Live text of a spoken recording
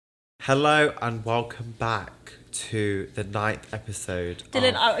Hello and welcome back to the 9th episode.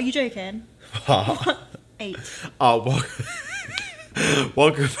 Dylan, are you joking? What? 8. Oh,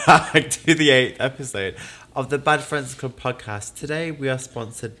 welcome back to the 8th episode of the Bad Friends Club podcast. Today we are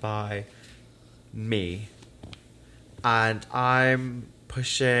sponsored by me. And I'm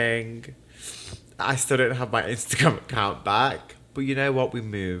pushing... I still don't have my Instagram account back. But you know what? We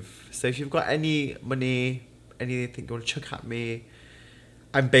move. So if you've got any money, anything you want to chuck at me...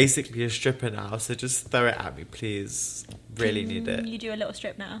 I'm basically a stripper now, so just throw it at me, please. Really need it. You do a little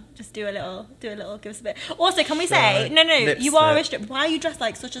strip now. Just do a little, give us a bit. Also, can we say, no, you are a stripper. Why are you dressed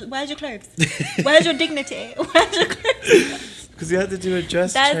like such a, where's your clothes? Where's your dignity? Where's your clothes? Because you had to do a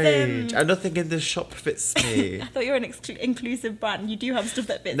dress change. And nothing in this shop fits me. I thought you were an inclusive brand. You do have stuff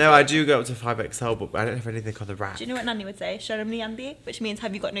that fits. No, I do go up to 5XL, but I don't have anything on the rack. Do you know what Nanny would say? Sharam ni Andy, which means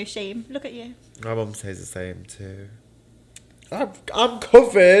have you got no shame? Look at you. My mum says the same too. I'm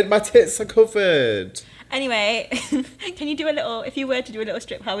covered. My tits are covered. Anyway, can you do a little? If you were to do a little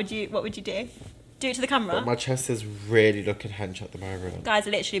strip, what would you do? Do it to the camera. But my chest is really looking hench at the moment. Guys,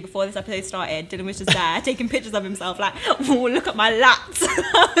 literally before this episode started, Dylan was just there taking pictures of himself, like, oh, look at my lats.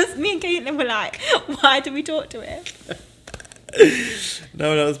 That was me and Caitlin were like, why do we talk to him? No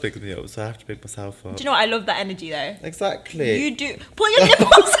one else picks me up, so I have to pick myself up. Do you know what? I love that energy though. Exactly. You do. Put your nipples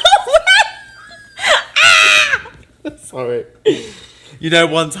away. Sorry. You know,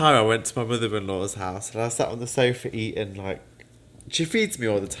 one time I went to my mother-in-law's house and I sat on the sofa eating, like, she feeds me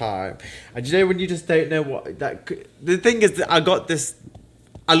all the time. And you know when you just don't know what... The thing is that I got this...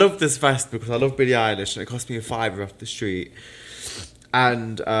 I love this vest because I love Billie Eilish and it cost me a £5 off the street.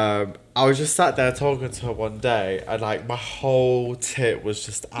 And I was just sat there talking to her one day and, like, my whole tit was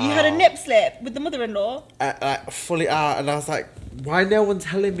just out. You had a nip slip with the mother-in-law? Like, fully out. And I was like, why no one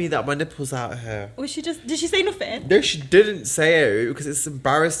telling me that my nipple's out here? Was she just... Did she say nothing? No, she didn't say it because it's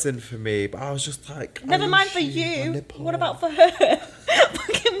embarrassing for me. But I was just like... Never mind for you. What about for her?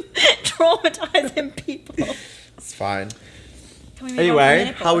 Fucking traumatising people. It's fine.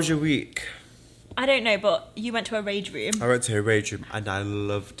 Anyway, how was your week? I don't know, but you went to a rage room. I went to a rage room and I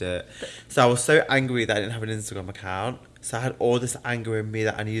loved it. So I was so angry that I didn't have an Instagram account. So I had all this anger in me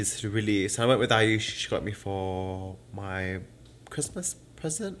that I needed to release. And I went with Ayush. She got me for my Christmas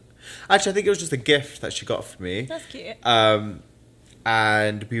present. Actually, I think it was just a gift that she got for me. That's cute.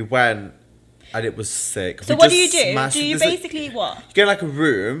 And we went and it was sick. So what do you do? Do you basically what? You go in like a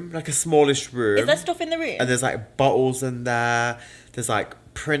room, like a smallish room. Is there stuff in the room? And there's like bottles in there. There's like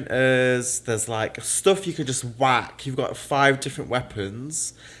printers. There's like stuff you could just whack. You've got 5 different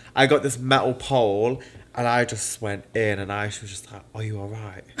weapons. I got this metal pole and I just went in and Aisha was just like, are you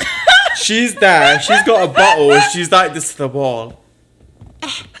alright? She's there. She's got a bottle and she's like this to the wall.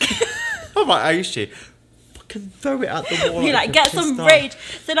 I'm like, Aisha, fucking throw it at the wall. You like, get some rage.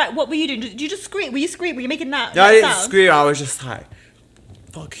 So like, what were you doing? Did you just scream? Were you screaming? Were you making that? No, I didn't sound? scream. I was just like,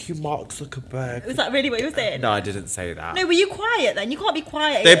 fuck you, Mark Zuckerberg. Was that really what you were saying? No, I didn't say that. No, were you quiet then? You can't be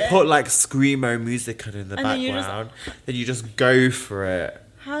quiet. They put like screamo music in the And background. Then you just go for it.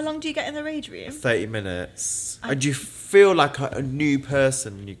 How long do you get in the rage room? 30 minutes. And you feel like a new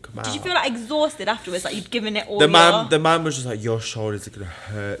person when you come out. Did you feel like exhausted afterwards? Like you'd given it all the man was just like, your shoulders are going to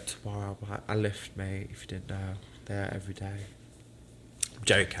hurt tomorrow. I'm like, I lift, mate, if you didn't know. They're every day. I'm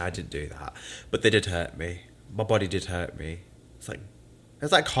joking, I didn't do that. But they did hurt me. My body did hurt me. It's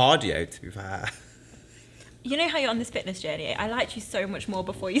like cardio, to be fair. You know how you're on this fitness journey? I liked you so much more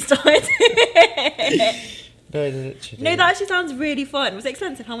before you started. No, literally. No, that actually sounds really fun. Was it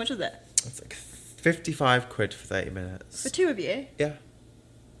expensive? How much was it? It's like 55 quid for 30 minutes. For 2 of you? Yeah.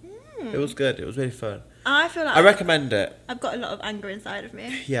 It was good. It was really fun. I feel like I recommend it. I've got a lot of anger inside of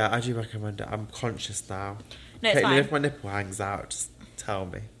me. Yeah, I do recommend it. I'm conscious now. No, it's Caitlin, fine. if my nipple hangs out, just tell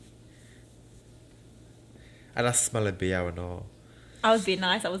me. And I smell a BO and all. I was being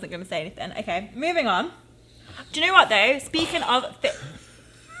nice. I wasn't going to say anything. Okay, moving on. Do you know what though? Speaking of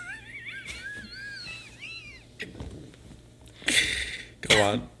Go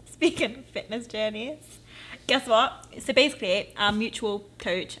on. Speaking of fitness journeys, guess what? So basically, our mutual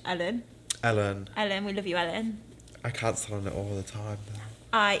coach, Ellen, we love you, Ellen. I cancel on it all the time though.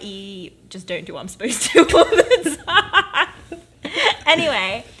 I.e. just don't do what I'm supposed to all the time.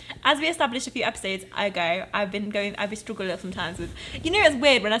 Anyway, as we established a few episodes ago, I've been struggling sometimes with, you know, it's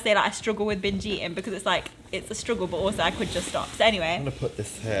weird when I say like I struggle with binge eating because it's like, it's a struggle, but also I could just stop. So anyway. I'm going to put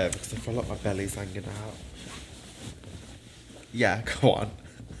this here because I feel like my belly's hanging out. Yeah, go on.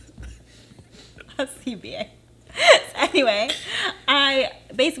 That's CBA. So anyway,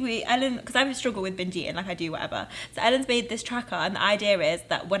 Ellen, because I struggle with binge eating, like I do whatever. So Ellen's made this tracker, and the idea is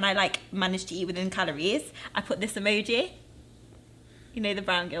that when I like manage to eat within calories, I put this emoji. You know, the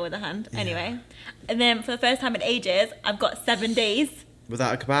brown girl with the hand. Yeah. Anyway. And then for the first time in ages, I've got 7 days.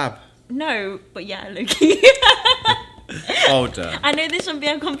 Without a kebab? No, but yeah, Loki. Older. I know this shouldn't be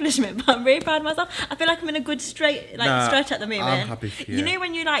an accomplishment, but I'm really proud of myself. I feel like I'm in a good stretch at the moment. I'm happy for you. You know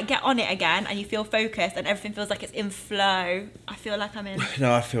when you like get on it again and you feel focused and everything feels like it's in flow? I feel like I'm in.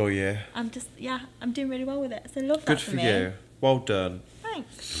 No, I feel you. I'm doing really well with it. So love that Good for for me. you. Well done.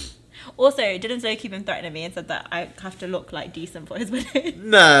 Thanks. Also, Dylan's low-key been threatening me and said that I have to look like decent for his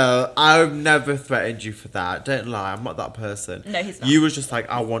wedding. No, I've never threatened you for that. Don't lie, I'm not that person. No, he's not. You was just like,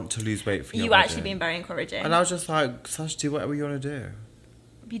 I want to lose weight for your You wedding. actually been very encouraging. And I was just like, Sash, do whatever you want to do.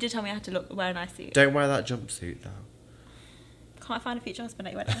 You did tell me I had to wear a nice suit. Don't wear that jumpsuit though. Can't I find a future husband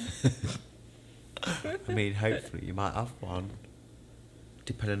at your wedding? I mean, hopefully you might have one.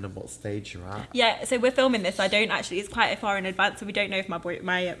 Depending on what stage you're at. Yeah, so we're filming this. So I don't actually. It's quite far in advance, so we don't know if not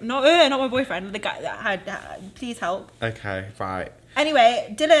my boyfriend, the guy that had. Please help. Okay, right.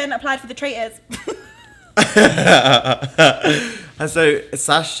 Anyway, Dylan applied for the Traitors. And so,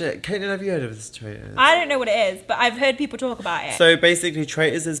 Sash, Caitlin, have you heard of this Traitors? I don't know what it is, but I've heard people talk about it. So basically,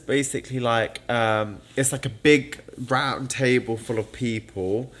 Traitors is basically like it's like a big round table full of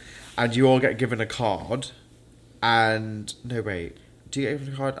people, and you all get given a card. And no, wait. Do you get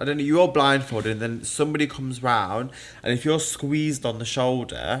given a card? I don't know. You're blindfolded, and then somebody comes round, and if you're squeezed on the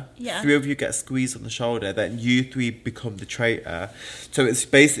shoulder, Yeah. 3 of you get squeezed on the shoulder, then you 3 become the traitor. So it's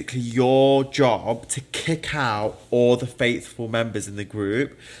basically your job to kick out all the faithful members in the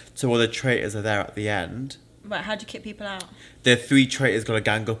group, so all the traitors are there at the end. Right, how do you kick people out? The 3 traitors got to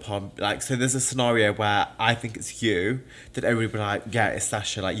gang up on, like, so there's a scenario where I think it's you, that everybody like, yeah, it's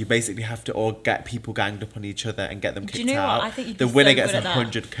Sasha. Like, you basically have to all get people ganged up on each other and get them kicked out. Do you know what? I think you'd the be winner so gets good at that.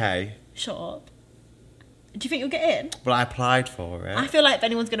 100k. Shut up. Do you think you'll get in? Well, I applied for it. I feel like if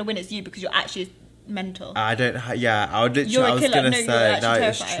anyone's going to win, it's you because you're actually mental. I don't. Yeah, I would literally. You're a I was killer. gonna No, you're say actually no.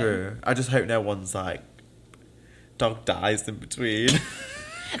 It's terrifying. true. I just hope no one's like dog dies in between,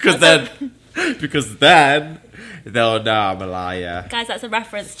 because then they'll know I'm a liar. Guys, that's a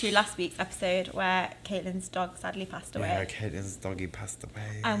reference to last week's episode where Caitlin's dog sadly passed away. Yeah, Caitlin's doggy passed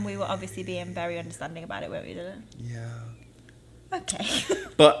away. And we were obviously being very understanding about it, weren't we, Dylan? Yeah. Okay.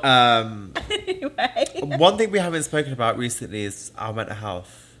 But Anyway. one thing we haven't spoken about recently is our mental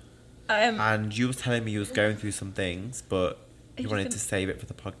health. Um, And you was telling me you was going through some things, but you you wanted just to save it for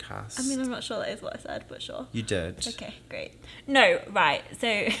the podcast. I mean, I'm not sure that is what I said, but sure. You did. Okay, great. No, right. So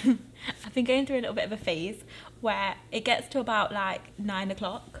I've been going through a little bit of a phase where it gets to about like 9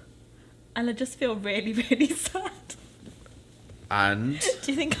 o'clock and I just feel really, really sad. And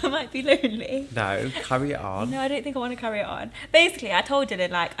Do you think I might be lonely? no, carry it on. No, I don't think I want to carry it on. Basically, I told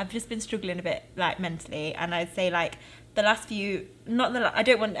Dylan, like, I've just been struggling a bit, like, mentally, and I'd say, like, the last few, I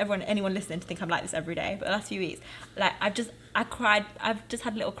don't want anyone listening to think I'm like this every day, but the last few weeks, like, I've just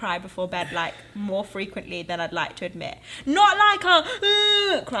had a little cry before bed, like, more frequently than I'd like to admit. Not like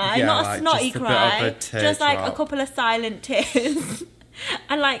a cry, Yeah, not a like, snotty just a bit cry, of a just like a teardrop. couple of silent tears.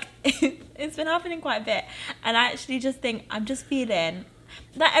 And, like, it's been happening quite a bit, and I actually just think I'm just feeling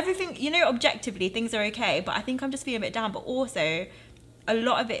like everything, you know, objectively things are okay, but I think I'm just feeling a bit down. But also a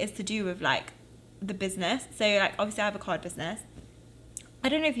lot of it is to do with like the business. So like obviously I have a card business. I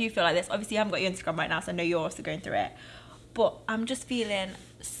don't know if you feel like this. Obviously you haven't got your Instagram right now, so I know you're also going through it, but I'm just feeling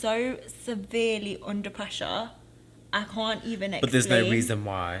so severely under pressure I can't even explain. But there's no reason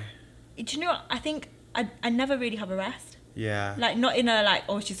why. Do you know what? I think I never really have a rest. Yeah. Like, not in a, like,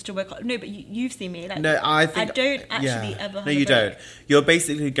 oh, she's such a work. No, but you've seen me. Like, No, I think I don't actually ever have No, a you break. don't. You're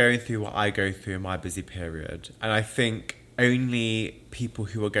basically going through what I go through in my busy period. And I think only people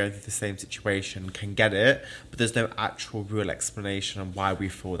who are going through the same situation can get it, but there's no actual real explanation on why we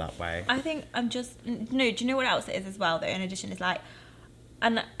feel that way. I think I'm just... No, do you know what else it is as well, though, in addition, is like...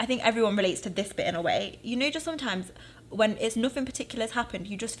 And I think everyone relates to this bit in a way. You know, just sometimes when it's nothing particular has happened,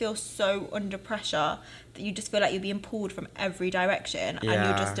 you just feel so under pressure that you just feel like you're being pulled from every direction, and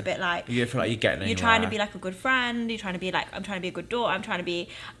you're just a bit like... You don't feel like you're getting anywhere. You're trying to be like a good friend, you're trying to be like, I'm trying to be a good daughter,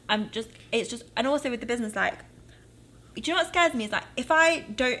 it's just... And also with the business, like... Do you know what scares me is like, if I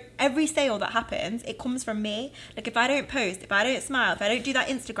don't... Every sale that happens, it comes from me. Like, if I don't post, if I don't smile, if I don't do that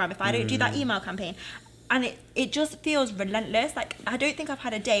Instagram, if I don't do that email campaign... And it just feels relentless. Like, I don't think I've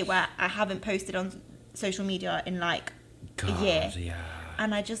had a day where I haven't posted on social media in like a year. Yeah.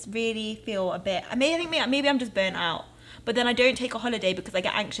 And I just really feel a bit... Maybe I'm just burnt out. But then I don't take a holiday because I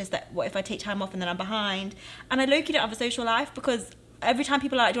get anxious that what if I take time off and then I'm behind. And I low-key don't have a social life because every time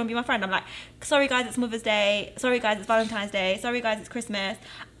people are like, do you want to be my friend? I'm like, sorry guys, it's Mother's Day. Sorry guys, it's Valentine's Day. Sorry guys, it's Christmas.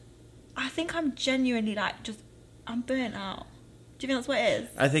 I think I'm genuinely like I'm burnt out. Do you think that's what it is?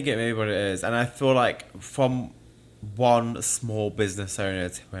 I think it may be what it is. And I feel like from one small business owner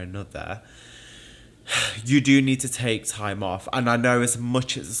to another, you do need to take time off. And I know as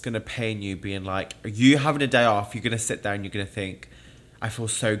much as it's going to pain you being like, you having a day off, you're going to sit there and you're going to think, I feel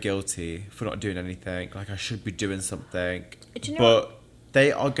so guilty for not doing anything. Like, I should be doing something. Do you know but what?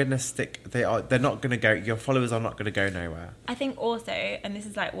 they are going to stick. They're not going to go. Your followers are not going to go nowhere. I think also, and this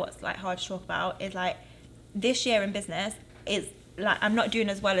is like what's like hard to talk about, is like this year in business is like I'm not doing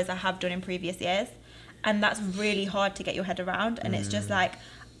as well as I have done in previous years. And that's really hard to get your head around. And it's just like,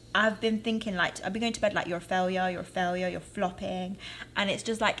 I've been thinking like, I've been going to bed like, you're a failure, you're flopping. And it's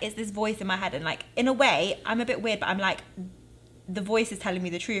just like, it's this voice in my head. And like, in a way, I'm a bit weird, but I'm like, the voice is telling me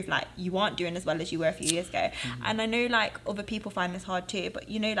the truth. Like, you aren't doing as well as you were a few years ago. And I know like other people find this hard too. But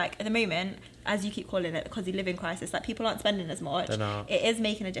you know, like at the moment, as you keep calling it, because you live in crisis, like people aren't spending as much. It is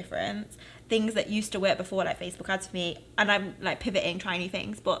making a difference. Things that used to work before, like Facebook ads for me, and I'm like pivoting, trying new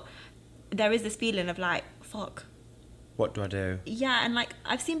things. But there is this feeling of like, fuck, what do I do? Yeah, and like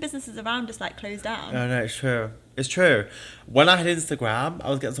I've seen businesses around just like close down. No, it's true. It's true. When I had Instagram, I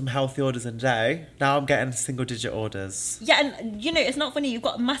was getting some healthy orders in a day. Now I'm getting single digit orders. Yeah, and you know, it's not funny, you've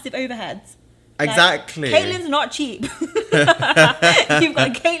got massive overheads. Exactly. Like, Caitlin's not cheap. You've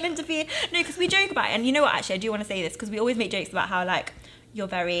got Caitlin to feed. No, because we joke about it, and you know what, actually I do want to say this, because we always make jokes about how like you're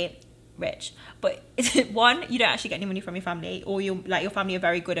very rich, but one, you don't actually get any money from your family, or you like your family are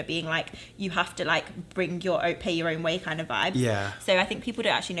very good at being like, you have to like pay your own way kind of vibe. Yeah. So I think people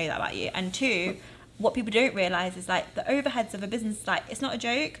don't actually know that about you. And two, what people don't realise is like the overheads of a business, like it's not a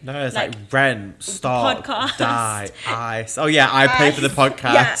joke. No, it's like rent, stock, podcast, ice. Oh yeah, I pay for the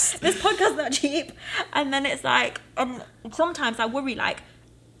podcast. Yeah, this podcast's not cheap. And then it's like, sometimes I worry like,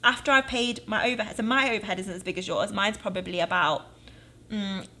 after I've paid my overhead, so my overhead isn't as big as yours, mine's probably about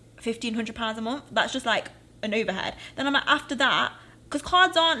 £1,500 a month. That's just like an overhead. Then I'm like, after that, because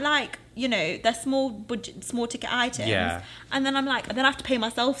cards aren't like, you know, they're small budget, small ticket items. Yeah. And then I'm like, then I have to pay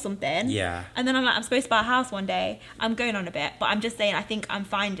myself something. Yeah. And then I'm like, I'm supposed to buy a house one day. I'm going on a bit, but I'm just saying, I think I'm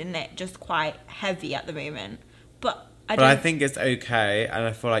finding it just quite heavy at the moment. But I think it's okay, and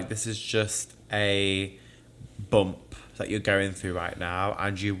I feel like this is just a bump that you're going through right now,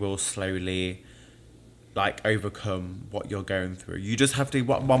 and you will slowly like overcome what you're going through. You just have to,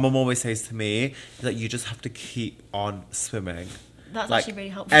 what my mum always says to me is that you just have to keep on swimming. That's like, actually really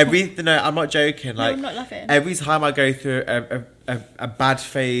helpful. No, I'm not joking. Like, no, I'm not laughing. Every time I go through a bad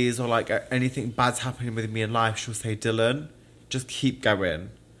phase, or like anything bad's happening with me in life, she'll say, Dylan, just keep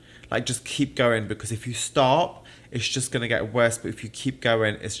going. Like, just keep going, because if you stop, it's just going to get worse. But if you keep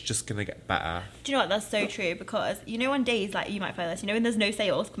going, it's just going to get better. Do you know what? That's so true, because, you know, on days, like, you might find this, you know, when there's no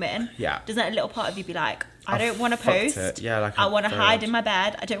sales come in, yeah, doesn't that little part of you be like, I don't want to post. It. Yeah, like I want to hide in my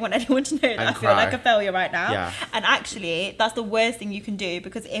bed. I don't want anyone to know that I feel like a failure right now. Yeah. And actually, that's the worst thing you can do,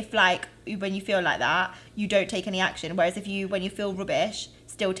 because if, like, when you feel like that, you don't take any action. Whereas if you, when you feel rubbish,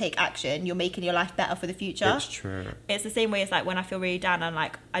 still take action, you're making your life better for the future. It's true. It's the same way as like when I feel really down and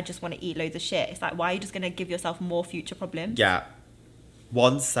like I just want to eat loads of shit. It's like, why are you just going to give yourself more future problems? Yeah.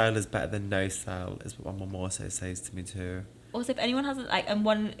 One sale is better than no sale, is what my mum also says to me too. Also, if anyone has like,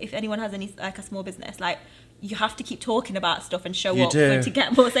 if anyone has any like a small business, like, you have to keep talking about stuff and show up to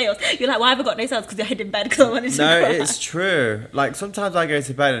get more sales. You're like, why have I got no sales? Because you're hid in bed because I wanted to No, cry. it's true. Like, sometimes I go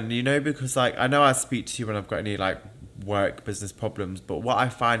to bed and, you know, because like, I know I speak to you when I've got any like work business problems, but what I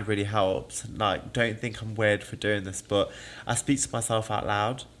find really helps, like, don't think I'm weird for doing this, but I speak to myself out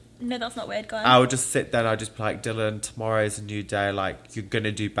loud. No, that's not weird, guys. I would just sit there and I'd just be like, Dylan, tomorrow's a new day, like, you're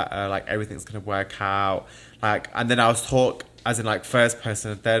gonna do better, like, everything's gonna work out, like, and then I was talk as in like first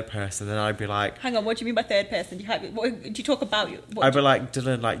person and third person, and I'd be like, hang on, what do you mean by third person? Do you talk about you? I'd be like,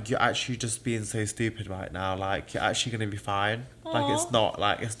 Dylan, like, you're actually just being so stupid right now, like, you're actually gonna be fine. Aww.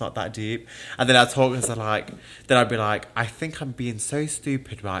 Like, it's not that deep. And then I'd talk as then I'd be like, I think I'm being so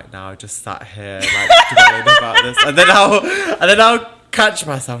stupid right now, just sat here like dwelling about this, and then I'll catch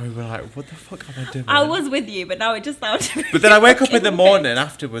myself and be like, what the fuck am I doing? I was with you, but now it just sounded But then I wake up in the morning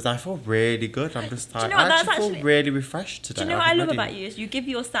afterwards, I feel really good. I'm just like, you know I actually feel really refreshed today. Do you know what I love about you is you give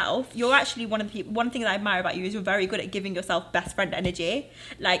yourself, you're actually one thing that I admire about you is you're very good at giving yourself best friend energy.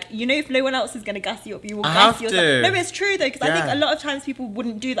 Like, you know, if no one else is going to gas you up, you will gas yourself. No, it's true though, because I think a lot of times people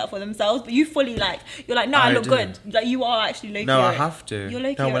wouldn't do that for themselves, but you fully like, you're like, no, I look good. Like, you are actually low-key. No, I have to. You're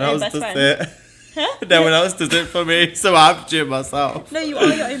low-key no your one own else best does friend. it. No one else does it for me, so I have to do it myself. No, you are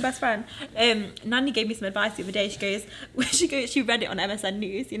your own best friend. Nanny gave me some advice the other day. She read it on MSN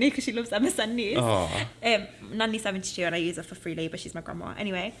News, you know, because she loves MSN News. Nanny's 72 and I use her for free labour. She's my grandma.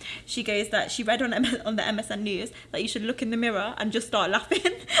 Anyway, she goes that she read on the MSN News that you should look in the mirror and just start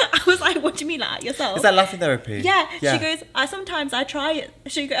laughing. I was like, what do you mean, like yourself? Is that laughing therapy? Yeah. She goes, sometimes I try it.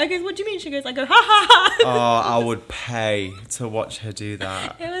 I goes, what do you mean? She goes, I go, ha ha ha. Oh, I would pay to watch her do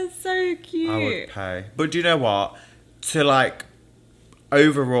that. It was so cute. I would pay. But do you know what? To like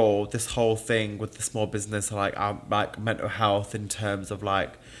overall, this whole thing with the small business, like mental health in terms of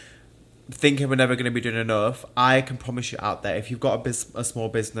like thinking we're never going to be doing enough, I can promise you out there, if you've got a small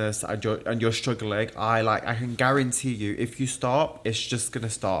business and you're struggling, I can guarantee you, if you stop, it's just going to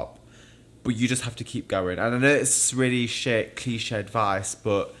stop. But you just have to keep going. And I know it's really shit, cliche advice,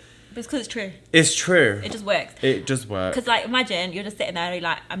 but it's because it's true. It's true. It just works. It just works. Because, like, imagine you're just sitting there and you're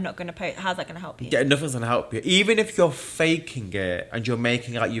like, I'm not going to post. How's that going to help you? Yeah, nothing's going to help you. Even if you're faking it and you're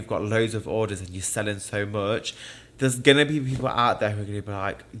making like you've got loads of orders and you're selling so much, there's going to be people out there who are going to be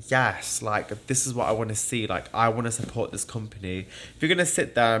like, yes, like, this is what I want to see. Like, I want to support this company. If you're going to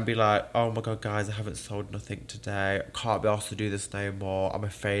sit there and be like, oh my God, guys, I haven't sold nothing today. I can't be asked to do this no more. I'm a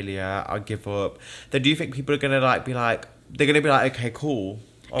failure. I'll give up. Then do you think people are going to like be like, they're going to be like, okay, cool.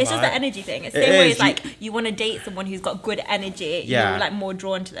 It's just the energy thing. It's the same way it's like you want to date someone who's got good energy. Yeah. You're like more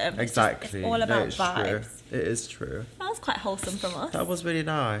drawn to them. Exactly. It's all about vibes. True. It is true. That was quite wholesome from us. That was really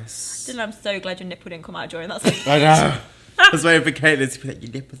nice. Dylan, I'm so glad your nipple didn't come out during that. I know. I was waiting for Caitlin to be like,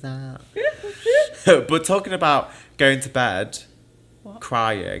 your nipples out. But talking about going to bed,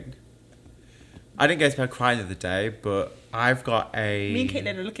 crying. I didn't go to bed crying the other day, but I've got a... Me and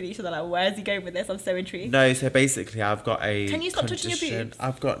Caitlin are looking at each other like, where's he going with this? I'm so intrigued. No, so basically I've got a Can you stop touching your boobs?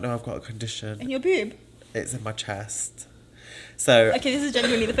 I've got a condition. In your boob? It's in my chest. So... Okay, this is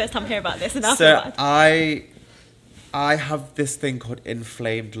genuinely the first time I hear about this. And I so feel bad. I have this thing called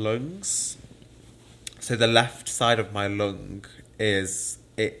inflamed lungs. So the left side of my lung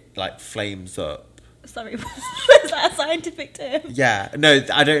it like flames up. Sorry, is that a scientific term? Yeah, no,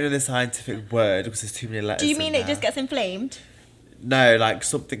 I don't know the scientific word because there's too many letters. Do you mean in it just gets inflamed? No, like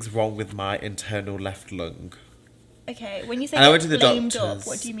something's wrong with my internal left lung. Okay, when you say And I went to the flamed doctors. up,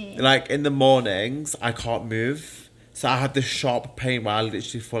 what do you mean? Like in the mornings, I can't move. So I had this sharp pain where I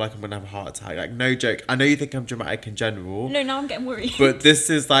literally feel like I'm going to have a heart attack. Like, no joke. I know you think I'm dramatic in general. No, now I'm getting worried. But this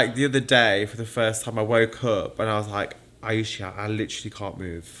is like the other day, for the first time I woke up and I was like, Aisha, I literally can't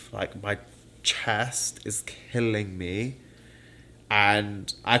move. Like, my chest is killing me.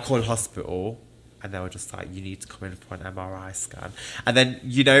 And I called hospital and they were just like, you need to come in for an MRI scan. And then,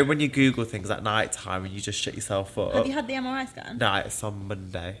 you know, when you Google things at night time and you just shut yourself up. Have you had the MRI scan? No, it's on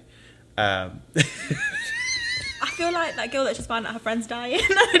Monday. I feel like that girl that just found out her friend's dying.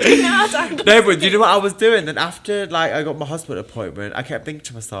 I don't know how to handle No, but do you know what I was doing? Then after like I got my hospital appointment, I kept thinking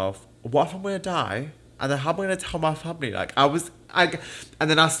to myself, what if I'm going to die? And then how am I going to tell my family? Like and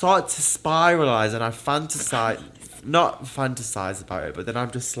then I started to spiralise and I not fantasize about it, but then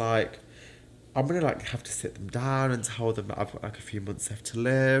I'm just like, I'm going to like have to sit them down and tell them that I've got like a few months left to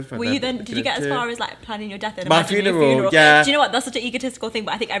live. And did you get as far as like planning your death and my imagining funeral, your funeral? yeah. Do you know what? That's such an egotistical thing,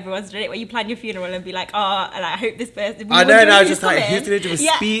 but I think everyone's done it where you plan your funeral and be like, oh, and I hope this person... I know, and I was just like, who's going to do a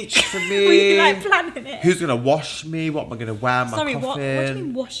speech for me? Were you like planning it? Who's going to wash me? What am I going to wear in my coffin? What do you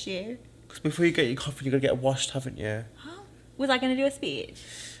mean wash you? Because before you get your coffin, you've got to get washed, haven't you? Was I going to do a speech?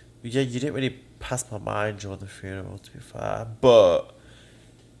 Yeah, you didn't really pass my mind during the funeral, to be fair. But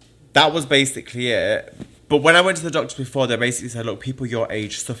that was basically it. But when I went to the doctor before, they basically said, look, people your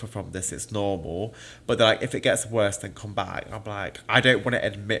age suffer from this, it's normal. But they're like, if it gets worse, then come back. I'm like, I don't want to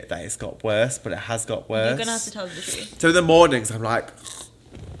admit that it's got worse, but it has got worse. You're going to have to tell them the truth. So in the mornings, I'm like...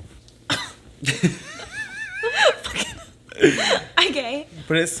 Okay.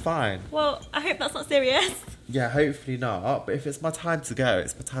 But it's fine. Well, I hope that's not serious. Yeah, hopefully not. But if it's my time to go,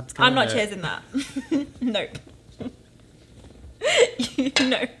 it's my time to go. I'm not chasing that. Nope.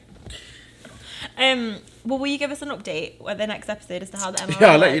 No. Well, will you give us an update at the next episode as to how the MRI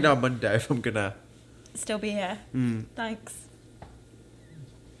Yeah, I'll let you know on Monday if I'm gonna still be here. Thanks.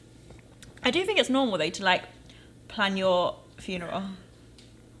 I do think it's normal though to like plan your funeral.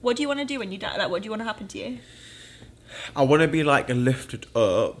 What do you want to do when you die? Like, what do you want to happen to you? I want to be like lifted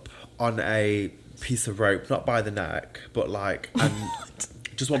up on a piece of rope, not by the neck, but like, and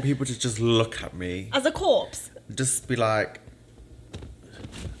just want people to just look at me as a corpse. Just be like,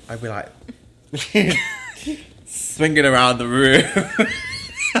 I'd be like swinging around the room.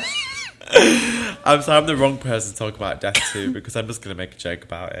 I'm sorry, I'm the wrong person to talk about death too, because I'm just going to make a joke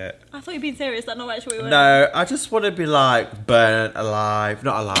about it. I thought you were being serious. That's not actually what we were. No, I just want to be like burnt alive.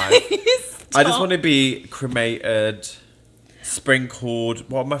 Not alive. I just want to be cremated, sprinkled.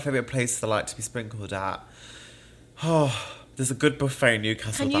 What are my favourite places I like to be sprinkled at? Oh, there's a good buffet in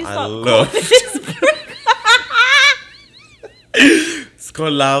Newcastle that I love. It's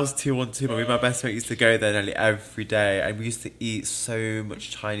called Laos 212. Me and my best mate used to go there nearly every day, and we used to eat so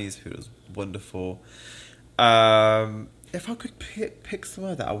much Chinese food. It was wonderful. If I could pick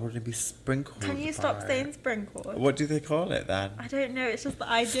somewhere that I wouldn't be sprinkled. Can you stop saying sprinkled? What do they call it then? I don't know. It's just the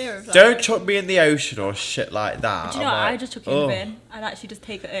idea of that. Don't chuck me in the ocean or shit like that. Do you know what? I just took you in the bin. I'd actually just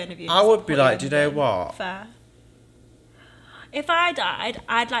take an urn of you. I would be like, do you know what? Fair. If I died,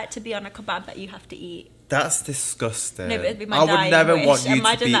 I'd like to be on a kebab that you have to eat. That's disgusting. No, but it'd be my I would never wish. want you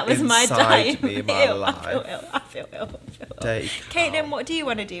Imagine to be that was my inside me in my Ew, life. I feel ill. Dirty cow. Caitlin, what do you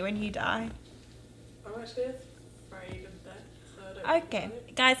want to do when you die? I'm actually afraid of death, so I don't Okay,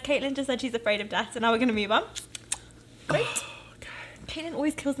 guys, Caitlin just said she's afraid of death, so now we're going to move on. Great. Okay. Caitlin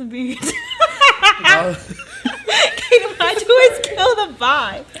always kills the mood. Oh. Caitlin, why do you always kill the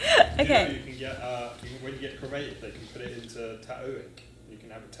vibe? Okay. You can get, when you get cremated, they can put it into tattooing. You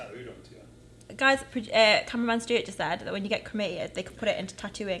can have it tattooed onto you. Guys, cameraman Stuart just said that when you get cremated, they can put it into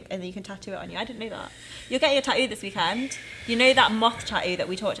tattooing and then you can tattoo it on you. I didn't know that. You're getting a tattoo this weekend. You know that moth tattoo that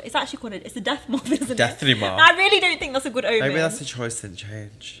we talked about? It's actually called it's a death moth, isn't it? Deathly moth. I really don't think that's a good omen. Maybe that's a choice and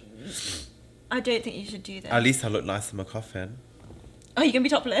change. I don't think you should do that. At least I look nice in my coffin. Oh, you're going to be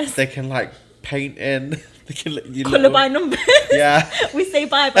topless? They can like paint in. They can colour by numbers. Yeah. We say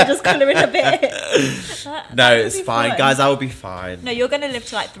bye by just colouring a bit. No, it's fine. Guys, I will be fine. No, you're going to live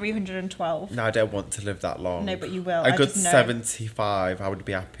to like 312. No, I don't want to live that long. No, but you will. A I good just know. 75, I would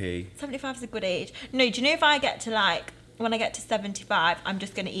be happy. 75 is a good age. No, do you know if I get to like, when I get to 75, I'm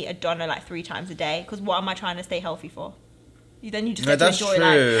just going to eat a doner like 3 times a day? Because what am I trying to stay healthy for? Then you just get to enjoy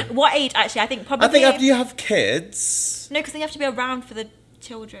life. What age, actually? I think probably... I think after you have kids... No, because then you have to be around for the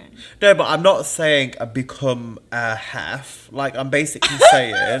children. No, but I'm not saying I become a hef. Like, I'm basically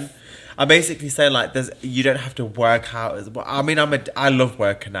saying... like you don't have to work out as well. I mean, I love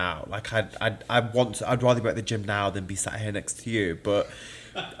working out. Like I'd rather be at the gym now than be sat here next to you. But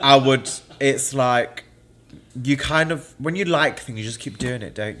it's like you kind of, when you like things, you just keep doing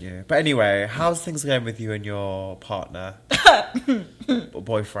it, don't you? But anyway, how's things going with you and your partner?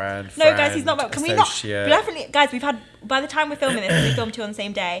 Boyfriend, No, friend, guys, he's not. Can we not? Definitely, guys. We've had, by the time we're filming this, we filmed 2 on the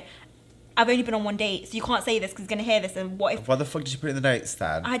same day. I've only been on 1 date, so you can't say this because he's going to hear this. And what if... Why the fuck did you put it in the notes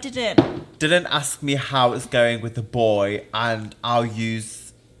then? I didn't. Didn't ask me how it's going with the boy, and I'll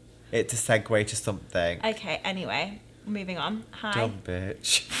use it to segue to something. Okay, anyway, moving on. Hi. Dumb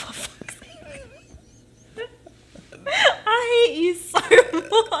bitch. For fuck's sake. I hate you so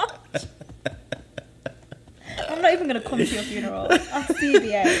much. I'm not even going to come to your funeral. I'll see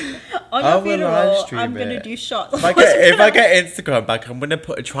the end. On your funeral, I'm going to do shots. If I get Instagram back, I'm going to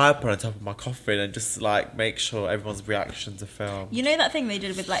put a tripod on top of my coffin and just like make sure everyone's reactions are filmed. You know that thing they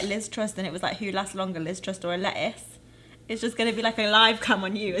did with like Liz Truss, and it was like, who lasts longer, Liz Truss or a lettuce? It's just going to be like a live cam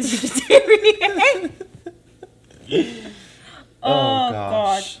on you as you just do it. Oh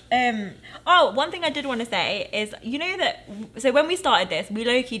gosh. God. One thing I did want to say is, you know that, so when we started this, we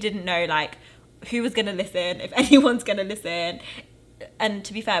low-key didn't know like who was going to listen, if anyone's going to listen. And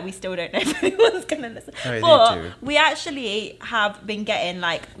to be fair, we still don't know if anyone's going to listen. No, but we actually have been getting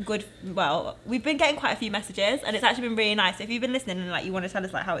we've been getting quite a few messages, and it's actually been really nice. So if you've been listening and like you want to tell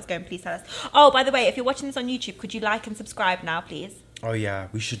us like how it's going, please tell us. Oh, by the way, if you're watching this on YouTube, could you like and subscribe now, please? Oh yeah,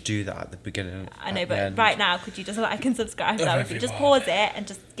 we should do that at the beginning. I know, but right now, could you just like and subscribe? That would be, just pause it and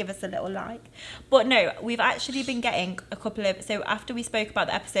just give us a little like. But no, we've actually been getting a couple of, so after we spoke about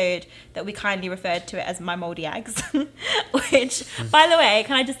the episode that we kindly referred to it as my mouldy eggs, which by the way,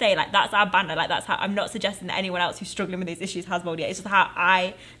 can I just say, like, that's our banner, like that's how, I'm not suggesting that anyone else who's struggling with these issues has mouldy eggs. It's just how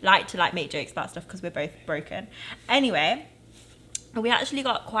I like to like make jokes about stuff because we're both broken. Anyway, we actually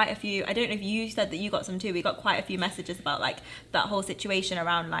got quite a few, I don't know if you said that you got some too, we got quite a few messages about like that whole situation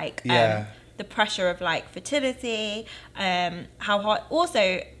around like the pressure of like fertility, how hard,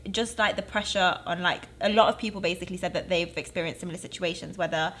 also just like the pressure on like, a lot of people basically said that they've experienced similar situations,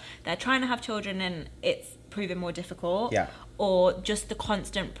 whether they're trying to have children and it's proven more difficult, or just the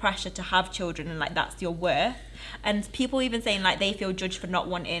constant pressure to have children and like that's your worth, and people even saying like they feel judged for not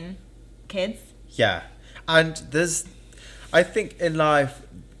wanting kids. And I think in life,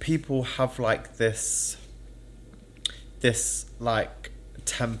 people have like this like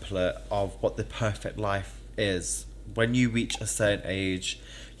template of what the perfect life is. When you reach a certain age,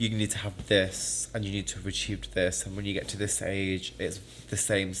 you need to have this, and you need to have achieved this, and when you get to this age, it's the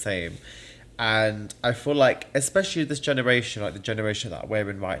same. And I feel like, especially this generation, like the generation that we're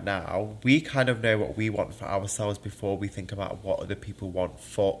in right now, we kind of know what we want for ourselves before we think about what other people want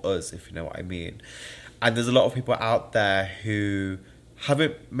for us, if you know what I mean. And there's a lot of people out there who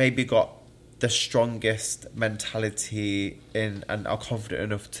haven't maybe got the strongest mentality in and are confident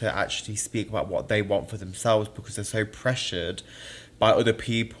enough to actually speak about what they want for themselves because they're so pressured by other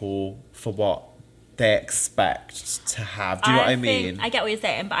people for what they expect to have. Do you know what I mean? I get what you're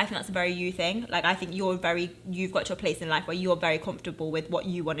saying, but I think that's a very you thing. Like, I think you've got to a place in life where you're very comfortable with what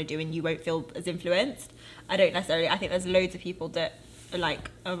you want to do and you won't feel as influenced. I think there's loads of people that are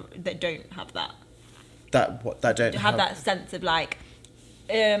like, that don't have that. That don't have that sense of like,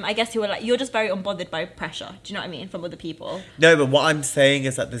 I guess you're just very unbothered by pressure. Do you know what I mean? From other people. No, but what I'm saying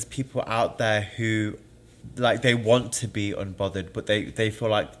is that there's people out there who, like, they want to be unbothered, but they feel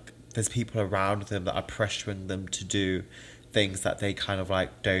like there's people around them that are pressuring them to do things that they kind of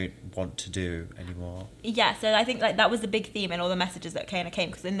like don't want to do anymore. Yeah, so I think like that was the big theme in all the messages that came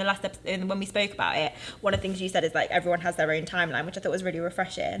because in the last episode, when we spoke about it, one of the things you said is like everyone has their own timeline, which I thought was really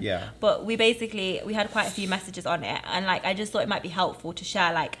refreshing. Yeah. But we had quite a few messages on it, and like I just thought it might be helpful to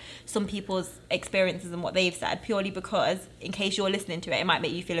share like some people's experiences and what they've said, purely because in case you're listening to it, it might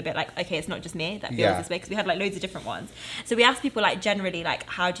make you feel a bit like, okay, it's not just me that feels this way, because we had like loads of different ones. So we asked people like generally like,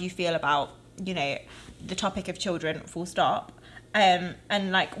 how do you feel about, you know, the topic of children, full stop. And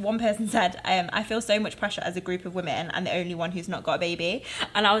like one person said, I feel so much pressure as a group of women and the only one who's not got a baby.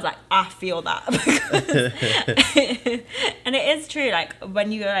 And I was like, I feel that. And it is true, like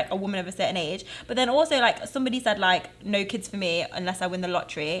when you're like a woman of a certain age. But then also like somebody said like, no kids for me unless I win the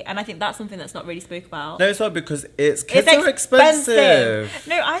lottery. And I think that's something that's not really spoke about. No, it's not, because kids are expensive.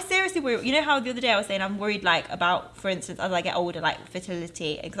 No, I seriously worry. You know how the other day I was saying I'm worried like about, for instance, as I get older, like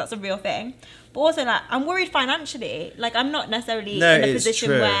fertility, because that's a real thing. But also, like, I'm worried financially. Like, I'm not necessarily in a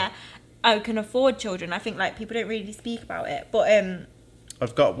position where I can afford children. I think, like, people don't really speak about it. But,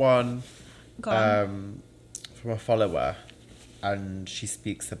 I've got one on. from a follower, and she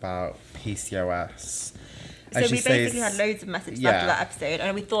speaks about PCOS. So we basically had loads of messages after that episode,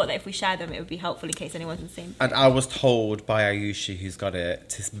 and we thought that if we share them, it would be helpful in case anyone's in the same. And I was told by Ayushi, who's got it,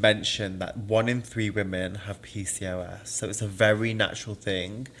 to mention that 1 in 3 women have PCOS. So it's a very natural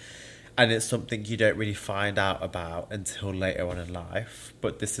thing. And it's something you don't really find out about until later on in life.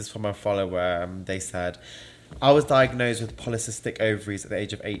 But this is from a follower. They said, I was diagnosed with polycystic ovaries at the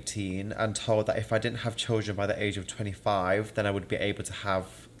age of 18 and told that if I didn't have children by the age of 25, then I would be able to have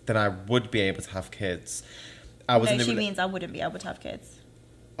kids. She means I wouldn't be able to have kids.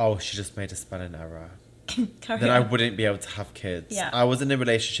 Oh, she just made a spelling error. Then I wouldn't be able to have kids. Yeah. I was in a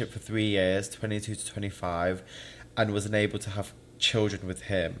relationship for 3 years, 22 to 25, and was unable to have children with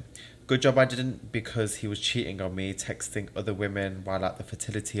him. Good job I didn't, because he was cheating on me, texting other women while at the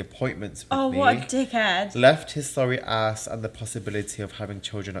fertility appointments with me. Oh, what a dickhead. Left his sorry ass and the possibility of having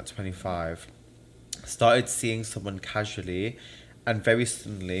children at 25. Started seeing someone casually, and very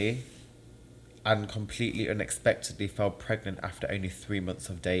suddenly and completely unexpectedly fell pregnant after only 3 months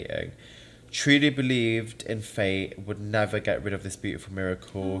of dating. Truly believed in fate, would never get rid of this beautiful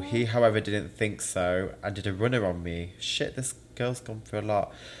miracle. He, however, didn't think so and did a runner on me. Shit, this girl's gone through a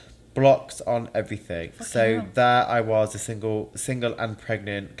lot. Blocks on everything. So there I was, a single and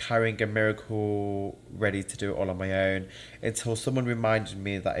pregnant, carrying a miracle, ready to do it all on my own, until someone reminded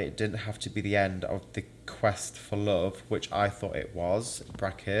me that it didn't have to be the end of the quest for love, which I thought it was,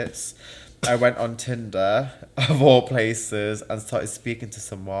 brackets. I went on Tinder, of all places, and started speaking to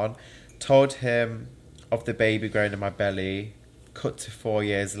someone, told him of the baby growing in my belly, cut to 4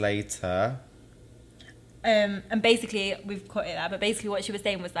 years later. And basically, we've cut it there, but basically what she was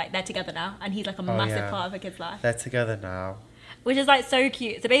saying was like, they're together now, and he's like a massive part of her kid's life. They're together now. Which is like so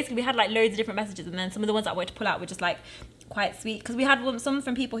cute. So basically we had like loads of different messages, and then some of the ones that I wanted to pull out were just like quite sweet, because we had some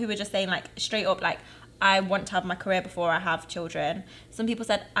from people who were just saying like straight up like, I want to have my career before I have children. Some people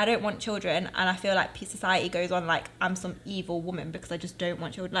said, I don't want children, and I feel like society goes on like I'm some evil woman because I just don't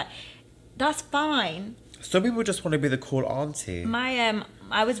want children. Like, that's fine. Some people just want to be the cool auntie.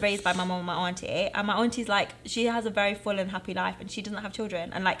 I was raised by my mum and my auntie, and my auntie's like, she has a very full and happy life, and she doesn't have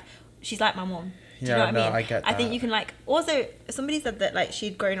children, and like, she's like my mum. Do you know what I mean? I get that. I think you can like, also somebody said that like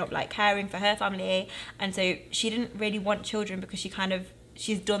she'd grown up like caring for her family, and so she didn't really want children because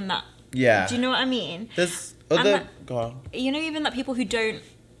she's done that. Yeah. Do you know what I mean? There's other... Go on. You know, even that people who don't...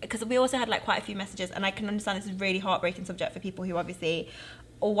 Because we also had like quite a few messages, and I can understand this is a really heartbreaking subject for people who obviously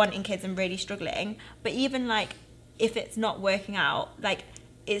are wanting kids and really struggling. But even like, if it's not working out, like,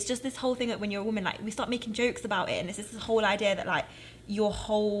 it's just this whole thing that when you're a woman, like, we start making jokes about it, and it's just this whole idea that like your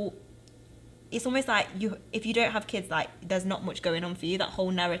whole it's almost like if you don't have kids, like there's not much going on for you. That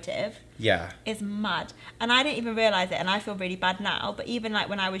whole narrative is mad, and I didn't even realize it, and I feel really bad now. But even like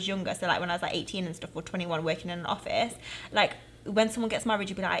when I was younger, so like when I was like 18 and stuff, or 21, working in an office, like when someone gets married,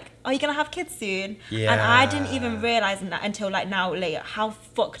 you'd be like, "Are you gonna have kids soon?" Yeah. And I didn't even realize that until like now later how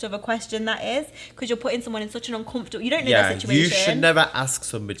fucked of a question that is, because you're putting someone in such an uncomfortable. You don't know their situation. You should never ask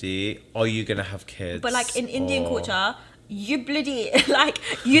somebody, "Are you gonna have kids?" But like in Indian culture, you bloody like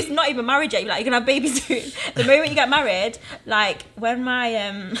you're not even married yet. You're like, you're gonna have babies soon. The moment you get married, like when my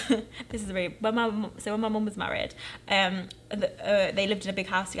this is very when my mum was married, they lived in a big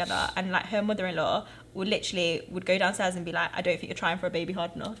house together, and like her mother-in-law would go downstairs and be like, I don't think you're trying for a baby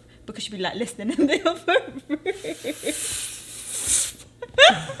hard enough, because she'd be like listening in the other room.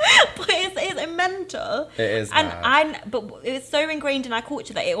 But it's mental. It is and but it's so ingrained in our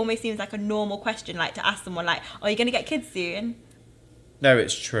culture that it almost seems like a normal question, like to ask someone like, are you going to get kids soon? No,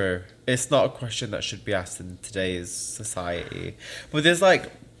 it's true. It's not a question that should be asked in today's society. But there's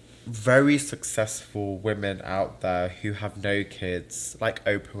like very successful women out there who have no kids, like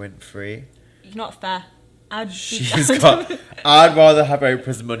Oprah Winfrey. Not fair. I'd rather have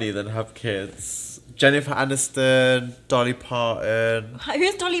Oprah's money than have kids. Jennifer Aniston, Dolly Parton.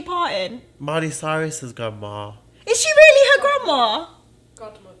 Who's Dolly Parton? Miley Cyrus's grandma. Is she really her grandma?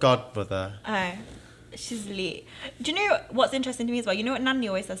 Godmother. Oh, she's elite. Do you know what's interesting to me as well? You know what Nanny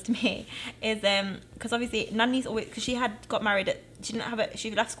always says to me is because obviously Nanny's always, because she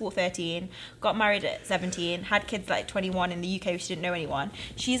left school at 13, got married at 17, had kids like 21 in the UK. She didn't know anyone.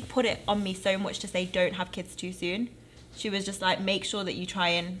 She's put it on me so much to say don't have kids too soon. She was just like, make sure that you try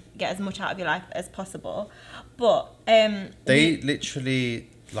and get as much out of your life as possible. But they literally,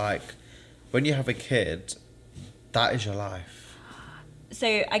 like, when you have a kid, that is your life.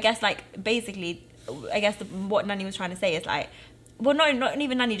 So I guess like basically, what Nanny was trying to say is like, well, not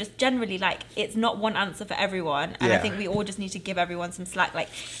even Nanny, just generally, like, it's not one answer for everyone. And I think we all just need to give everyone some slack. Like,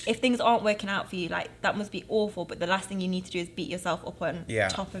 if things aren't working out for you, like, that must be awful. But the last thing you need to do is beat yourself up on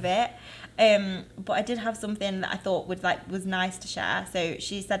top of it. But I did have something that I thought was nice to share. So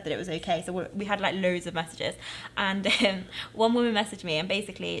she said that it was okay. So we had like loads of messages. And one woman messaged me, and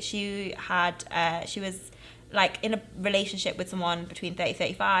basically she was like in a relationship with someone between 30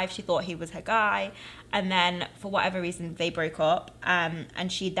 35. She thought he was her guy, and then for whatever reason they broke up, and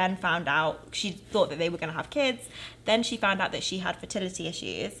she then found out, she thought that they were going to have kids. Then she found out that she had fertility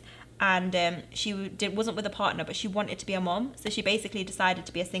issues, and she wasn't with a partner, but she wanted to be a mom. So she basically decided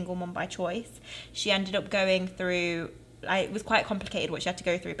to be a single mom by choice. She ended up going through, like, it was quite complicated what she had to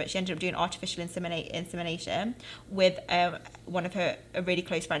go through, but she ended up doing artificial insemination with a really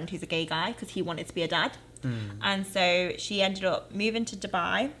close friend who's a gay guy, because he wanted to be a dad. And so she ended up moving to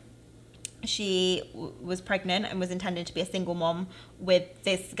Dubai. She was pregnant and was intending to be a single mom with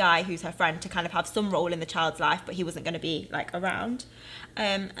this guy who's her friend, to kind of have some role in the child's life, but he wasn't going to be like around.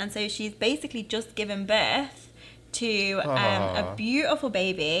 And so she's basically just given birth to a beautiful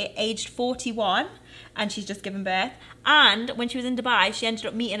baby aged 41, and she's just given birth. And when she was in Dubai, she ended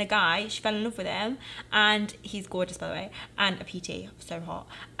up meeting a guy. She fell in love with him, and he's gorgeous, by the way, and a PT, so hot.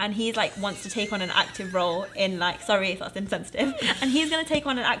 And he's like wants to take on an active role in, like, sorry if that's insensitive, and he's going to take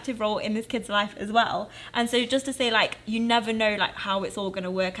on an active role in this kid's life as well. And so just to say, like, you never know like how it's all going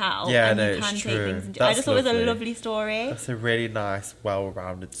to work out. Yeah, and no, you can it's take true. things into, I just thought it was a lovely story. That's a really nice,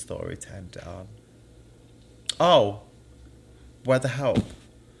 well-rounded story to end it on. Oh, where the help?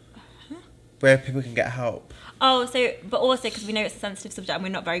 Where people can get help. Oh, so, but also because we know it's a sensitive subject and we're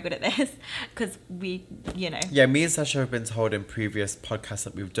not very good at this, because we, Yeah, me and Sasha have been told in previous podcasts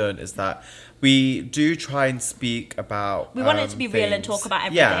that we've done is that we do try and speak about we want it to be real and talk about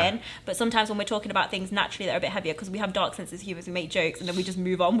everything, yeah. But sometimes when we're talking about things naturally that are a bit heavier, because we have dark senses of humour, we make jokes and then we just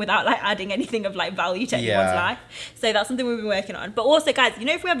move on without like adding anything of like value to anyone's life. So that's something we've been working on. But also, guys,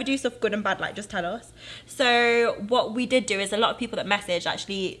 if we ever do stuff good and bad, like, just tell us. So what we did do is a lot of people that messaged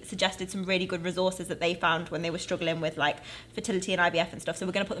actually suggested some really good resources that they found when they were struggling with like fertility and IVF and stuff. So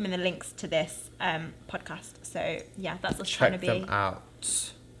we're going to put them in the links to this podcast. So yeah, that's us trying to be them out.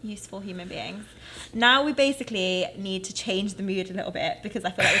 Useful human beings. Now we basically need to change the mood a little bit, because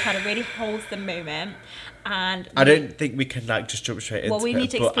I feel like we've had a really wholesome moment, and I don't think we can like just jump straight into we need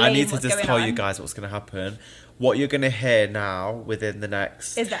to it, but I explain need to what's just going tell on. you guys what's going to happen. What you're going to hear now within the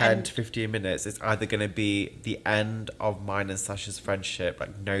next Is the 10 end. to 15 minutes is either going to be the end of mine and Sasha's friendship,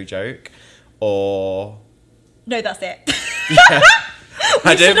 like no joke, or no, that's it. yeah.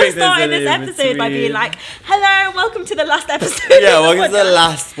 We should have started this episode by being like, hello, welcome to the last episode. Yeah, welcome to the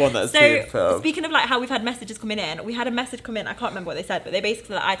last one that's being So, filmed. speaking of like how we've had messages coming in, we had a message come in, I can't remember what they said, but they basically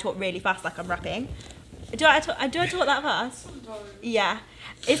said that I talk really fast, like I'm rapping. Do I talk that fast? Sometimes. Yeah.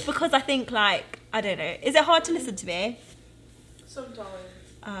 It's because I think, like, I don't know. Is it hard to listen to me? Sometimes.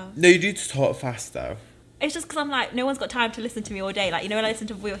 No, you need to talk fast though. It's just because I'm like, no one's got time to listen to me all day. Like, you know, when I listen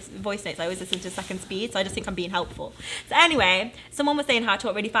to voice notes, I always listen to second speed. So I just think I'm being helpful. So anyway, someone was saying how I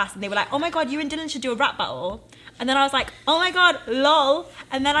talk really fast. And they were like, oh my God, you and Dylan should do a rap battle. And then I was like, oh my God, lol.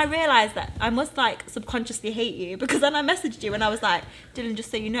 And then I realised that I must, like, subconsciously hate you. Because then I messaged you and I was like, Dylan, just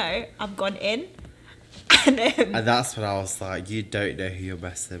so you know, I've gone in. And that's when I was like, you don't know who you're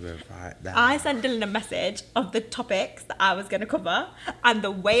messing with right now. I sent Dylan a message of the topics that I was going to cover. And the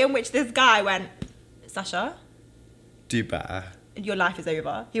way in which this guy went, Sasha, do better. Your life is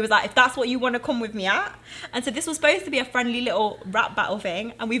over. He was like, if that's what you want to come with me at. And so this was supposed to be a friendly little rap battle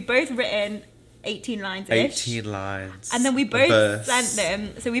thing. And we've both written 18 lines-ish. 18 lines. And then we both sent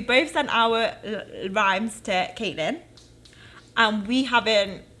them. So we both sent our rhymes to Caitlin. And we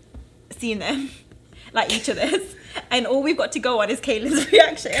haven't seen them, like each other's. And all we've got to go on is Caitlin's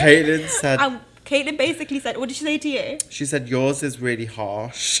reaction. Caitlin said... And Caitlin basically said, what did she say to you? She said, yours is really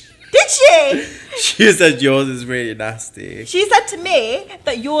harsh. Did she? She said yours is really nasty. She said to me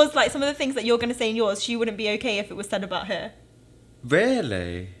that yours, like some of the things that you're going to say in yours, she wouldn't be okay if it was said about her.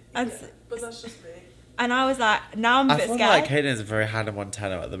 Really? And, Yeah, but that's just me. and I was like, now I'm a I bit feel scared. like Caitlin's a very Hannah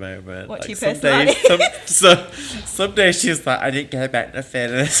Montana at the moment. What, like you some personality? days, some days she's like, I didn't get back nothing.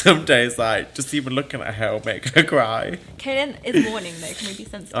 And then some days, like, just even looking at her will make her cry. Caitlin is mourning though. Can we be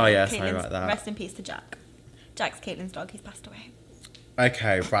sensitive? Oh, yeah, sorry Caitlin's- about that. Rest in peace to Jack. Jack's Caitlin's dog. He's passed away.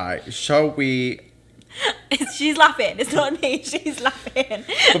 Okay, right. Shall we... She's laughing. It's not me. She's laughing.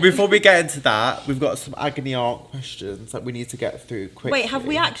 But before we get into that, we've got some agony aunt questions that we need to get through quickly. Wait, have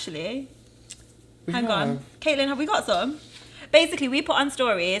we actually? We Hang on. have. Caitlin, have we got some? Basically, we put on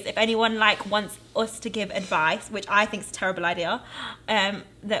stories if anyone like wants us to give advice, which I think is a terrible idea,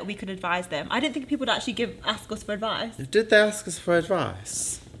 that we could advise them. I didn't think people would actually ask us for advice. Did they ask us for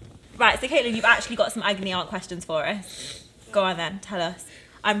advice? Right, so Caitlin, you've actually got some agony aunt questions for us. Go on then, tell us.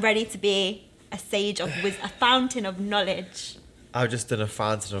 I'm ready to be a sage of a fountain of knowledge. I've just done a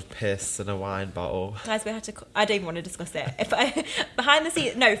fountain of piss and a wine bottle. Guys, we had to. I don't even want to discuss it. Behind the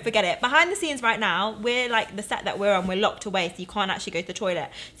scenes, no, forget it. Behind the scenes, right now, we're like the set that we're on. We're locked away, so you can't actually go to the toilet.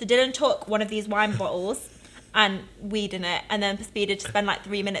 So Dylan took one of these wine bottles and weed in it, and then proceeded to spend like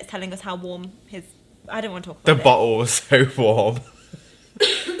 3 minutes telling us how warm his. I don't want to talk The about it. bottle was so warm.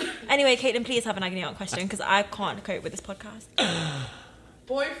 Anyway, Caitlin, please have an agony aunt question because I can't cope with this podcast.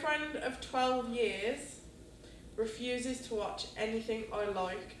 Boyfriend of 12 years refuses to watch anything I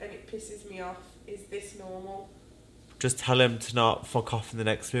like and it pisses me off. Is this normal? Just tell him to not fuck off in the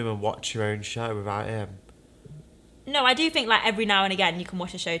next room and watch your own show without him. No, I do think like every now and again you can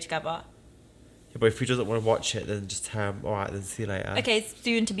watch a show together. Yeah, but if he doesn't want to watch it, then just tell him, alright, then see you later. Okay,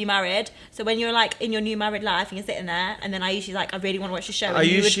 soon to be married. So when you're like in your new married life and you're sitting there, and then I usually like I really want to watch the show. And I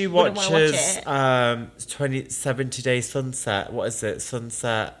you usually wouldn't wanna watch watches it. 70 Day Sunset. What is it?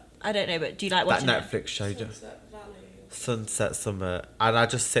 Sunset. I don't know, but do you like That watching it? Netflix show. Sunset Valley. Sunset Summer. And I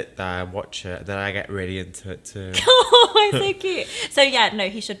just sit there and watch it. And then I get really into it too. Oh, it's so cute. So yeah, no,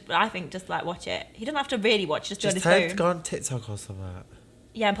 he should. I think just like watch it. He doesn't have to really watch. Just do it on Just his tell him to phone. go on TikTok or something.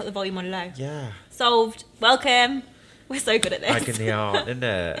 Yeah, and put the volume on low. Yeah. Solved. Welcome. We're so good at this. Agony aunt, isn't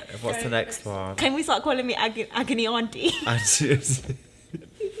it? What's the Okay, next one? Can we start calling me agony auntie? I just...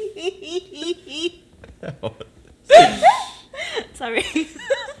 Sorry,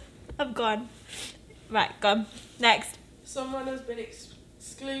 I'm gone. Right, gone. Next. Someone has been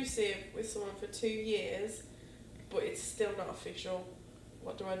exclusive with someone for 2 years, but it's still not official.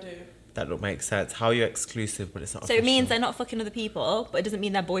 What do I do? That don't make sense. How are you exclusive but it's not So it means official? they're not fucking other people, but it doesn't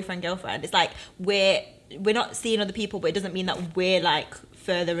mean they're boyfriend girlfriend. It's like we're not seeing other people, but it doesn't mean that we're like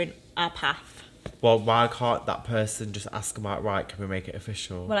further in our path. Well, why can't that person just ask them outright, can we make it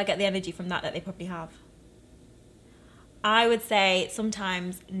official? Well, I get the energy from that they probably have. I would say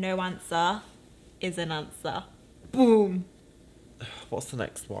sometimes no answer is an answer. Boom. What's the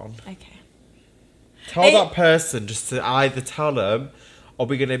next one? Okay. Tell Hey- that person just to either tell them, are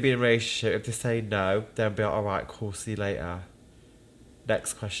we going to be in a relationship? If they say no, then be like, alright, cool, see you later.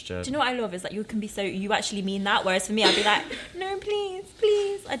 Next question. Do you know what I love is that you can be so, you actually mean that, whereas for me I'd be like, no, please,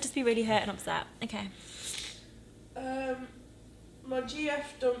 please. I'd just be really hurt and upset. Okay. My GF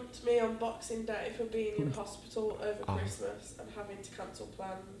dumped me on Boxing Day for being in hospital over Oh. Christmas and having to cancel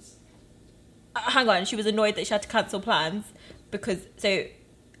plans. Hang on, she was annoyed that she had to cancel plans because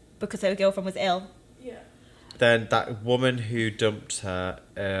her girlfriend was ill. Yeah. Then that woman who dumped her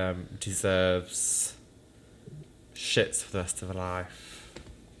deserves shits for the rest of her life.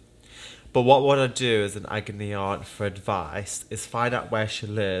 But what would I do as an agony aunt for advice is find out where she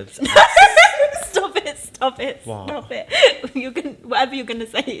lives. Stop it. Stop it. What? Stop it. Whatever you're gonna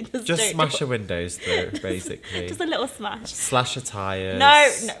say, just Just don't smash do the windows through, basically. Just a little smash. Slash the tyres. No.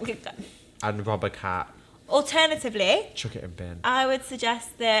 And rob a cat. Alternatively, Chuck it in bin. I would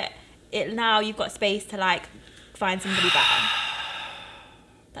suggest that now you've got space to like find somebody better.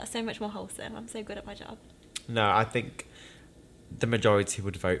 That's so much more wholesome. I'm so good at my job. No, I think the majority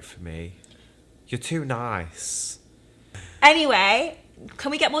would vote for me. You're too nice. Anyway, can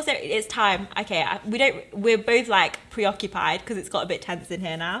we get more serious? It's time. Okay, we're both like preoccupied because it's got a bit tense in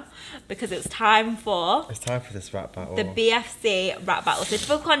here now because it's time for It's time for this rap battle. the BFC rap battle. So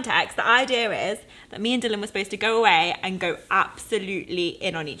for context, the idea is that me and Dylan were supposed to go away and go absolutely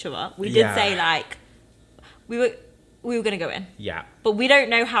in on each other. We did Yeah. say like we were going to go in. Yeah. But we don't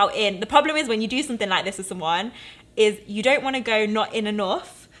know how in. The problem is when you do something like this with someone is you don't want to go not in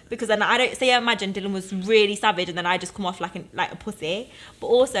enough because then I imagine Dylan was really savage and then I just come off like a pussy. But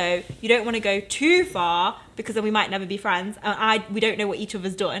also you don't want to go too far because then we might never be friends and we don't know what each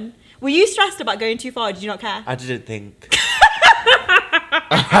other's done. Were you stressed about going too far or did you not care? I didn't think.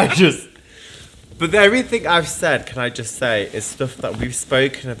 But everything I've said, can I just say, is stuff that we've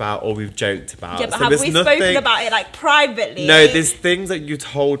spoken about or we've joked about. Yeah, but So have there's we nothing- spoken about it like privately? No, there's things that you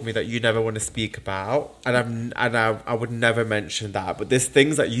told me that you never want to speak about, and I would never mention that. But there's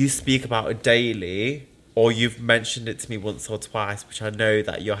things that you speak about daily, or you've mentioned it to me once or twice, which I know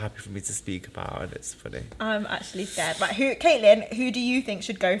that you're happy for me to speak about, and it's funny. I'm actually scared. Right, Caitlin, who do you think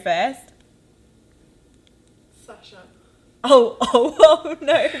should go first? Sasha. Oh,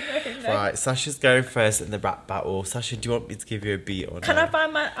 no. Right, Sasha's going first in the rap battle. Sasha, do you want me to give you a beat or Can no? I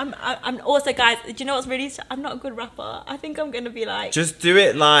find my... I'm also, guys, do you know what's really... I'm not a good rapper. I think I'm going to be like... Just do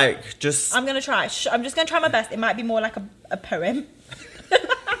it like, just... I'm going to try. I'm just going to try my best. It might be more like a poem.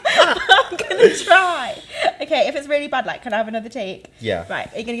 I'm going to try. Okay, if it's really bad, like, can I have another take? Yeah.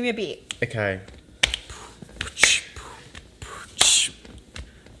 Right, are you going to give me a beat? Okay.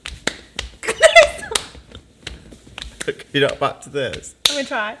 You're not back to this? I'm going to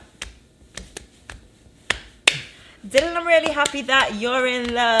try. Dylan, I'm really happy that you're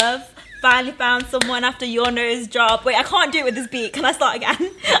in love. Finally found someone after your nose job. Wait, I can't do it with this beat. Can I start again?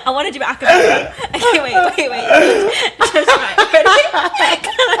 I want to do it a cappella. Okay, wait. Just right. Ready?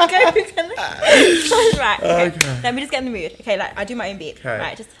 Can I go? Right. Okay. Let me just get in the mood. Okay, like I do my own beat. Okay.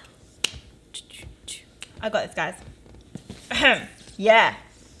 Right, just. I got this, guys. Yeah.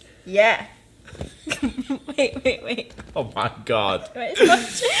 Wait. Oh my god. Wait,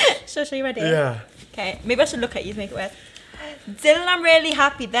 Shush, are you ready? Yeah. Okay, maybe I should look at you to make it worse. Dylan, I'm really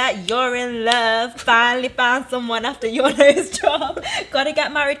happy that you're in love. Finally found someone after your nose job. Gotta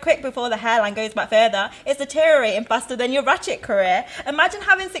get married quick before the hairline goes back further. It's deteriorating faster than your ratchet career. Imagine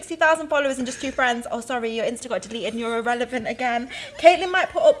having 60,000 followers and just 2 friends. Oh, sorry, your Insta got deleted and you're irrelevant again. Caitlin might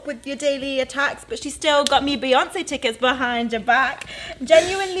put up with your daily attacks, but she still got me Beyonce tickets behind your back.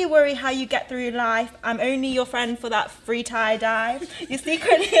 Genuinely worry how you get through life. I'm only your friend for that free tie-dye. You're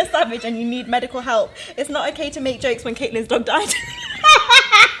secretly a savage and you need medical help. It's not okay to make jokes when Caitlin's dog died.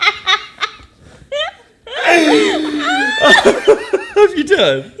 Have you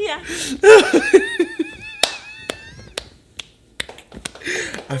done? Yeah.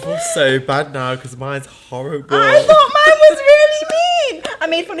 I feel so bad now because mine's horrible. I thought mine was really mean. I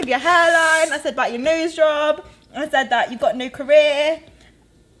made fun of your hairline. I said about your nose job. I said that you've got no career.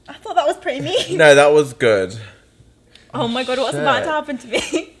 I thought that was pretty mean. No, that was good. Oh my god, what's shit. about to happen to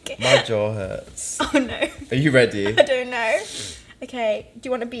me? My jaw hurts. Oh no. Are you ready? I don't know. Okay, do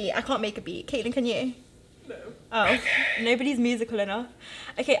you want a beat? I can't make a beat. Caitlin, can you? No. Oh, nobody's musical enough.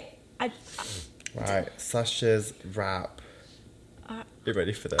 Okay, Right, Sasha's rap. You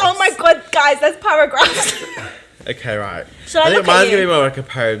ready for this? oh my god, guys, there's paragraphs. Okay, right. Shall I think look at mine's you? gonna be more like a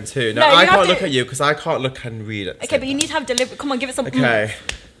poem too. No, No, you I have can't to- look at you because I can't look and read it. Okay, but you need to have delivery. Come on, give it some. Okay.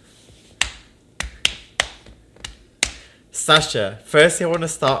 Sasha, firstly I want to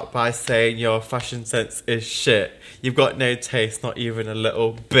start by saying your fashion sense is shit. You've got no taste, not even a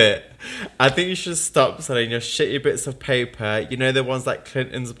little bit. I think you should stop selling your shitty bits of paper. You know the ones that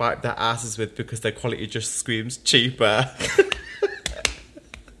Clintons wipe their asses with because their quality just screams cheaper.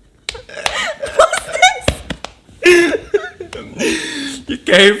 You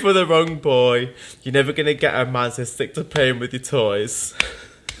came for the wrong boy. You're never gonna get a man, so stick to playing with your toys.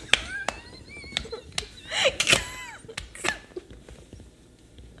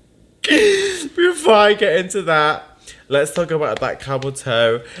 Before I get into that, let's talk about that camel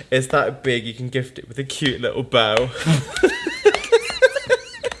toe. It's that big, you can gift it with a cute little bow.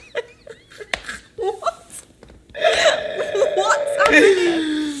 What's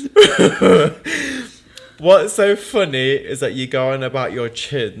happening? What's so funny is that you go on about your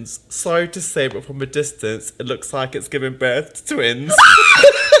chins. Sorry to say, but from a distance, it looks like it's giving birth to twins.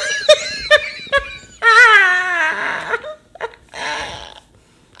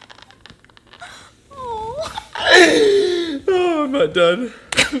 Oh, I'm not done.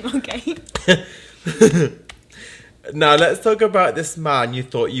 Okay. Now, let's talk about this man you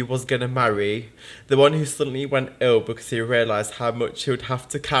thought you was going to marry. The one who suddenly went ill because he realised how much he would have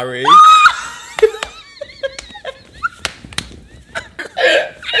to carry.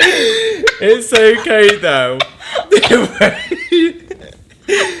 It's okay, though.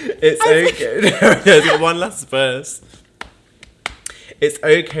 It's okay. There's one last verse. It's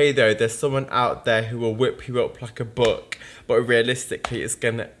okay, though. There's someone out there who will whip you up like a buck. But realistically, it's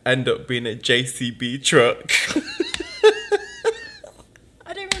going to end up being a JCB truck.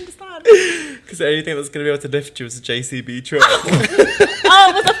 I don't understand. Because the only thing that's going to be able to lift you is a JCB truck. Oh,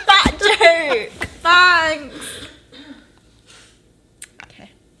 it was a fat joke. Thanks. Okay.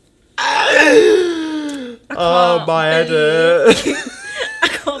 Oh, my head. I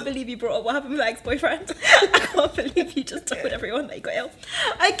can't believe you brought up what happened with my ex-boyfriend. I can't believe you just told everyone that you got ill.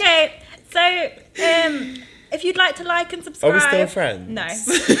 Okay, so if you'd like to like and subscribe. Are we still friends? No.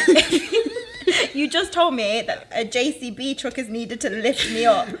 You just told me that a JCB truck is needed to lift me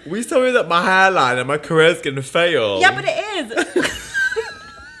up. We told me that my hairline and my career's going to fail. Yeah, but it is.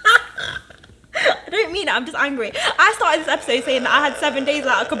 I don't mean it, I'm just angry. I started this episode saying that I had 7 days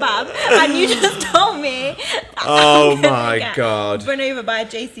without a kebab, and you just told me that Oh I'm gonna my get God. run over by a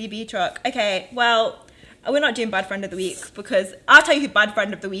JCB truck. Okay, well, we're not doing bad friend of the week because I'll tell you who bad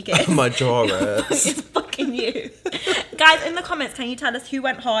friend of the week is. My jaw hurts. It's fucking you. Guys, in the comments, can you tell us who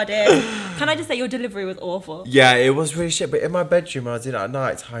went hardest? Can I just say your delivery was awful? Yeah, it was really shit. But in my bedroom, when I was in it at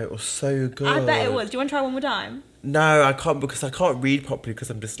night time, it was so good. I bet it was. Do you want to try one more time? No, I can't because I can't read properly because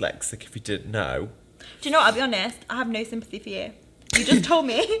I'm dyslexic, if you didn't know. Do you know what? I'll be honest. I have no sympathy for you. You just told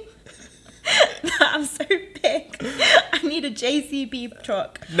me that I'm so big. I need a JCB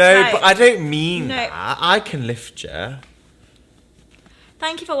truck. No, Right. but I don't mean No. that. I can lift you.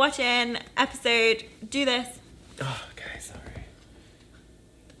 Thank you for watching episode. Do this. Oh, okay, sorry.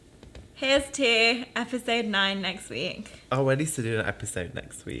 Here's to episode 9 next week. Oh, we're at least doing an episode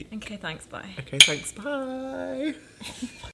next week. Okay, thanks. Bye. Okay, thanks. Bye.